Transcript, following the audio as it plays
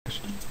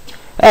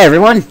Hey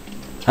everyone!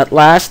 At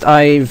last,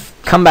 I've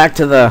come back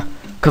to the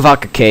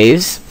Kavaka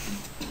Caves.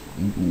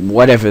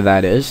 Whatever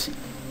that is.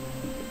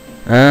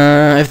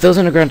 If those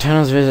underground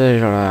tunnels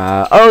visit...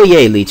 oh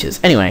yay, leeches.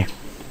 Anyway.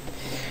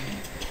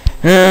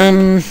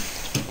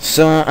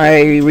 So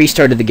I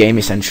restarted the game,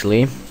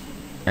 essentially.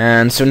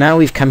 And so now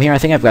we've come here. I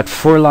think I've got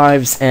 4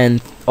 lives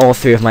and all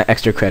 3 of my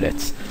extra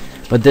credits.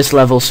 But this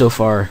level so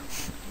far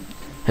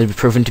has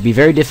proven to be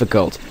very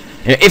difficult.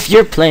 If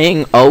you're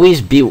playing,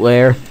 always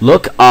beware.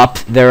 Look up.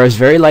 There is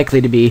very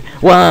likely to be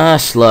a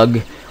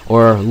slug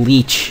or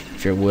leech,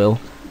 if you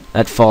will,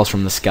 that falls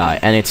from the sky,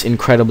 and it's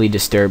incredibly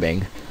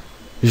disturbing.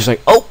 You're just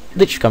like, oh,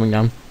 leech coming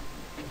down.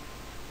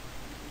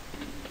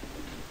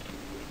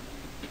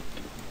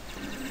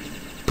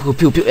 Pew,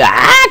 pew, pew.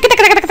 Ah!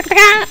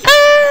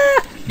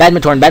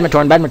 Badminton,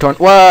 badminton, badminton.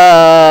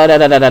 Whoa! Da,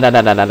 da, da, da, da,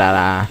 da, da,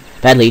 da.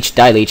 Bad leech,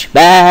 die leech.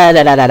 Bad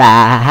da, da, da,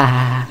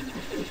 da.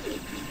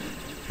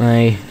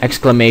 My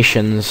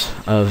exclamations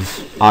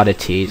of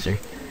oddities.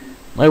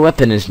 My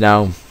weapon is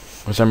now,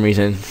 for some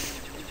reason,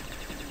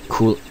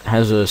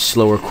 has a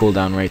slower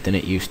cooldown rate than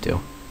it used to.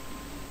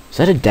 Is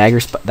that a dagger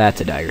spider? That's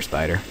a dagger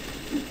spider.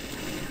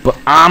 But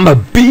I'm a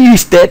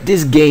beast at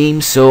this game,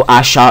 so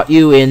I shot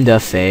you in the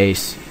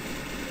face.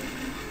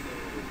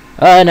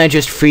 And I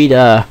just freed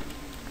well,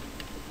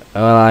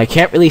 I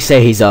can't really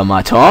say he's a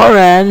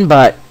Matoran,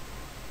 but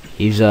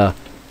he's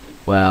well,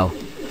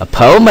 a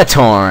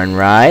Pomatoran,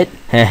 right?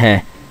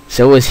 Heh.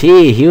 So was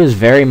he. He was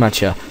very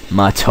much a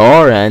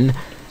Matoran.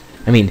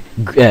 I mean,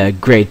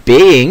 great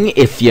being,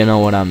 if you know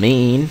what I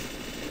mean.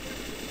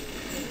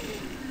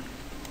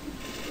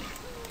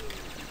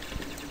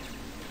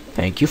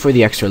 Thank you for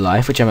the extra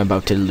life, which I'm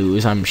about to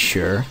lose, I'm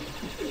sure.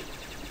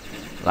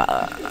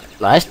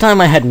 Last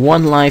time I had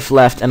 1 life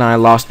left, and I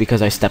lost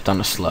because I stepped on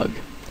a slug.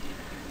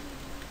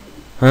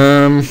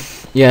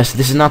 Yes,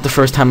 this is not the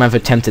first time I've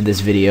attempted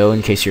this video,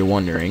 in case you're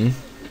wondering.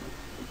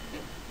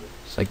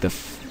 It's like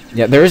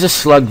yeah, there is a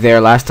slug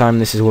there. Last time,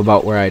 this is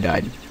about where I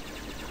died.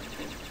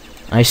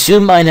 I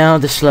assume by now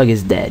the slug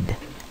is dead.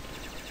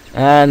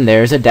 And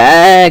there's a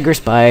dagger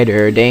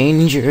spider.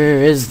 Danger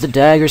is the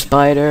dagger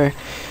spider.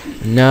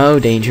 No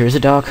danger is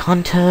the dog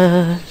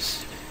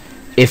hunters.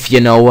 If you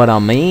know what I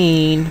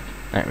mean.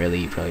 Not really,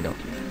 you probably don't.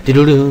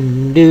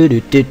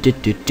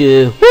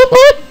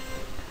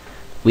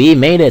 We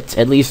made it,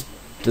 at least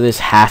to this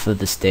half of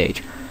the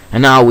stage.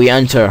 And now we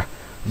enter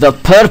the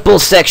purple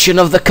section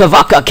of the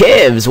Kavaka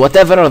Caves,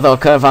 whatever the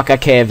Kavaka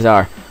Caves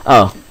are.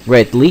 Oh,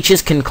 right,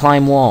 leeches can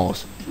climb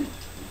walls.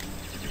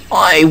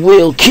 I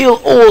will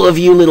kill all of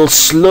you little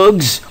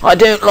slugs. I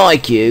don't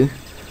like you.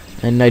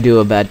 And I do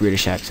a bad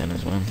British accent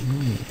as well.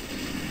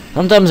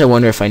 Sometimes I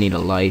wonder if I need a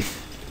life.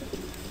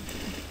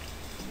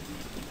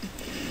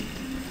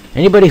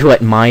 Anybody who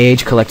at my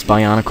age collects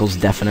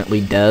Bionicles definitely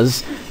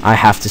does, I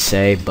have to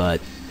say, but...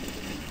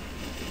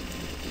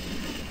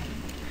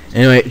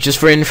 Anyway, just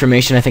for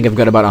information, I think I've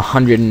got about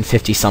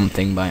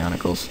 150-something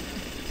Bionicles.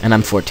 And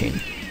I'm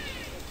 14.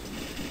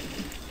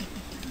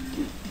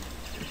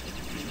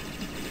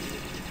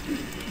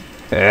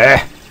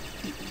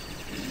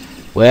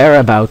 We're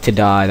about to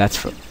die, that's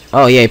for...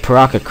 Oh, yay,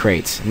 Paraka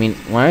crates. I mean,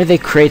 why are they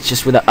crates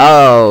just with a...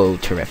 Oh,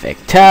 terrific.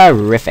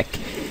 Terrific.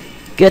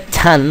 Good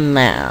to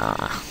know.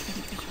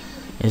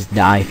 This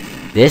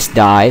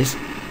dies.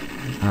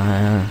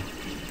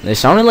 There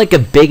sounded like a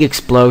big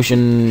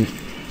explosion.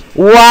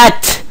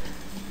 What?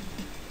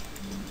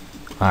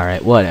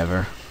 Alright,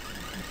 whatever.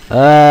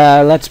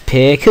 Let's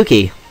pick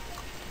Cookie.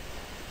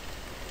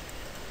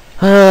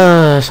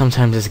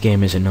 Sometimes this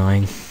game is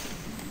annoying.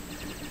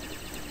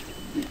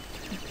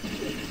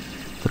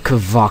 The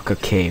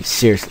Kavaka Cave,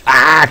 seriously.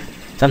 Ah!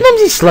 Sometimes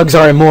these slugs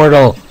are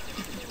immortal.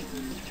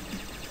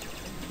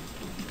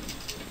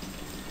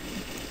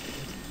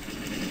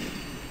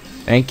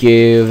 Thank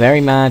you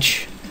very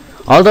much.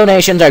 All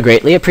donations are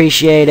greatly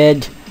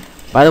appreciated.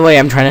 By the way,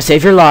 I'm trying to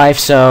save your life,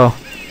 so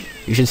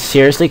you should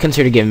seriously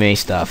consider giving me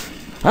stuff.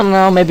 I don't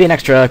know, maybe an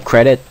extra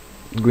credit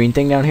green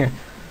thing down here.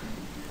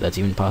 If that's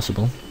even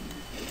possible.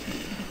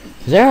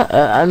 Is there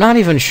I'm not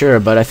even sure,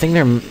 but I think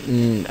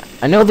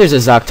I know there's a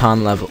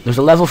Zaktan level. There's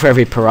a level for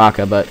every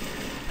Paraka, but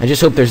I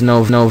just hope there's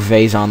no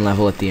Vazon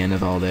level at the end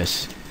of all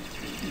this.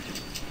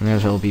 And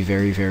that will be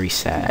very, very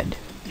sad.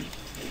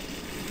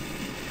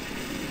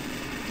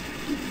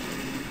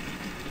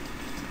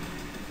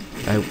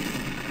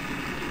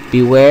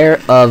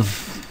 Beware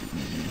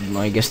of,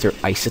 I guess they're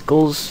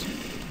icicles.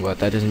 What?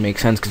 That doesn't make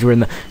sense because we're in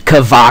the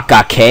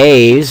Kavaka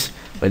Caves.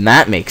 But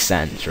that makes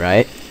sense,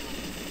 right?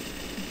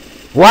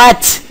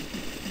 What?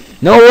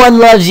 No one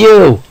loves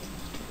you.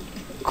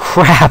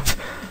 Crap.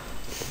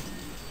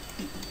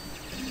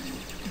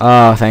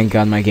 Oh, thank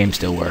God my game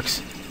still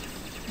works.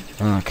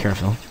 Oh,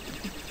 careful.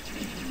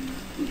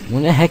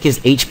 What the heck is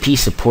HP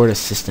support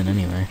assistant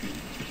anyway?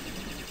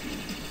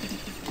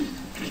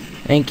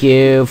 Thank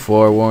you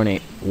for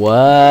warning.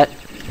 What?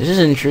 This is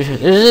interesting.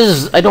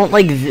 This is... I don't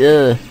like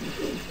the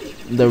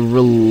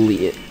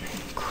really...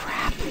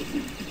 Crap.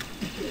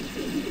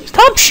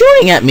 Stop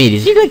shooting at me!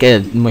 Is he like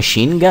a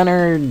machine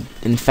gunner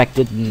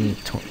infected?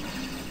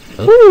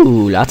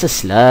 Ooh, lots of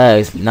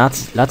slugs.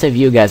 Lots of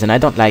you guys, and I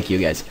don't like you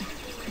guys.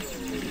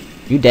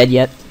 You dead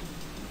yet?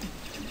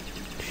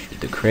 Shoot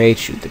the crate,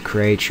 shoot the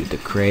crate, shoot the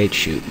crate,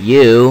 shoot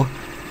you.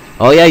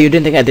 Oh yeah, you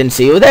didn't think I didn't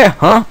see you there,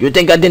 huh? You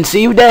think I didn't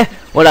see you there?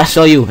 Well, I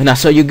saw you, and I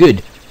saw you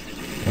good.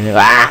 And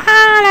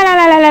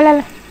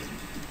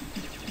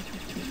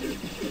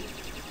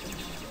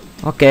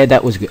okay,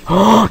 that was good.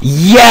 Oh,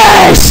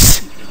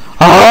 yes!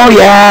 Oh,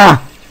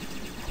 yeah!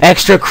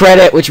 Extra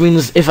credit, which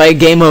means if I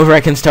game over,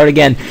 I can start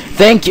again.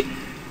 Thank you.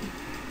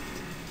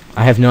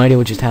 I have no idea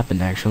what just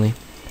happened, actually.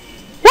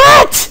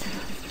 What?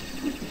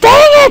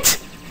 Dang it!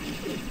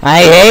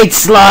 I hate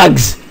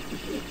slugs!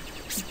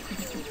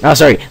 Oh,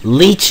 sorry.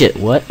 Leech it.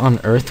 What on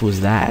earth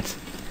was that?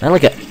 Not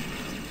like a...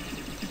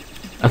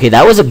 Okay,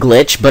 that was a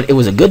glitch, but it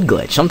was a good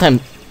glitch.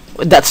 Sometimes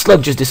that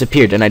slug just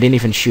disappeared, and I didn't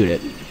even shoot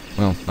it.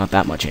 Well, not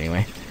that much,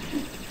 anyway.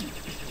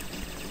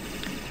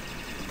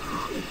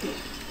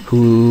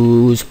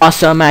 Who's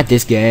awesome at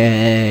this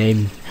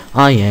game?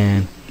 I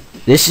am.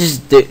 This is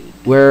the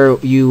where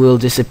you will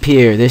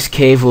disappear. This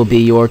cave will be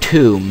your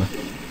tomb.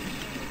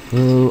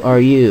 Who are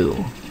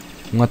you?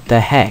 What the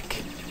heck?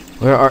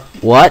 Where are...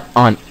 What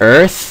on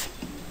earth?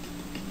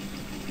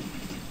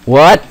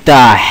 What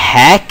the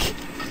heck?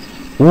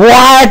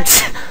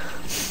 What?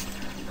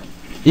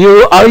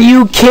 Are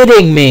you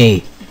kidding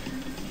me?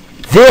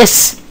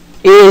 This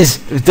is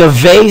the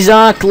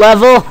Vazok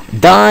level?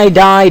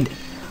 Died.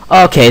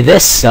 Okay,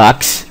 this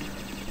sucks.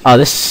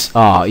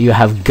 Oh, you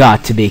have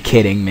got to be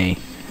kidding me.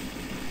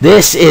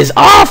 This is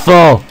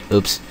awful!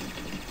 Oops.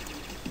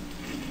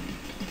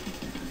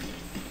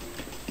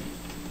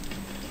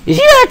 Is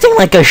he acting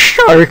like a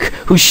shark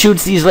who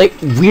shoots these, like,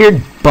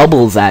 weird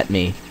bubbles at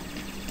me?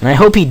 And I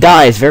hope he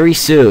dies very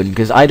soon,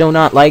 because I do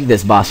not like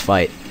this boss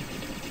fight.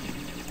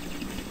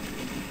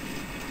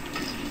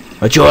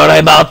 But you're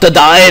about to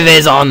die,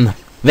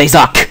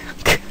 Vazok!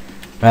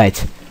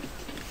 Right.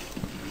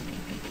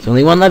 It's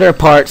only one letter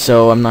apart,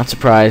 so I'm not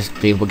surprised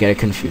people get it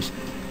confused.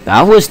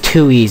 That was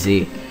too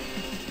easy.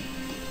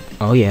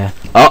 Oh yeah.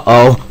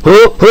 Uh-oh.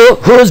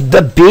 Who's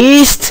the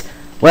beast?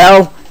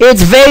 Well,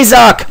 it's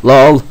Vazok!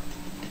 Lol.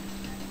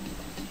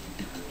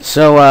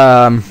 So,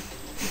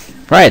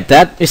 right,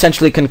 that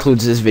essentially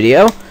concludes this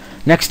video.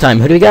 Next time,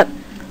 who do we got?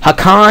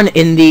 Hakan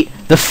in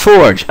the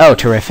forge. Oh,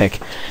 terrific.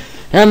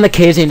 And the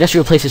caves, the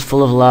industrial place is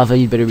full of lava.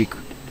 You better be...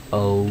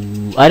 Oh,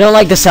 I don't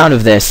like the sound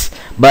of this.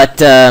 But,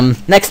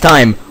 next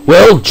time,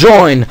 we'll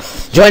join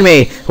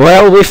me,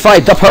 where we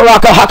fight the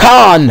Paraka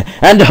Hakan,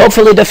 and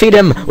hopefully defeat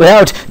him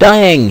without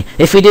dying.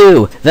 If we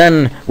do,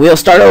 then we'll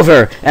start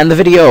over, and the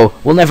video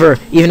will never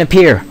even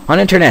appear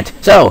on internet.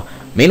 So,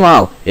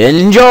 meanwhile,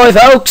 enjoy,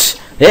 folks!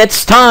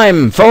 It's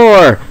time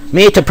for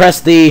me to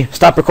press the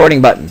stop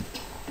recording button.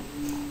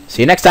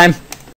 See you next time.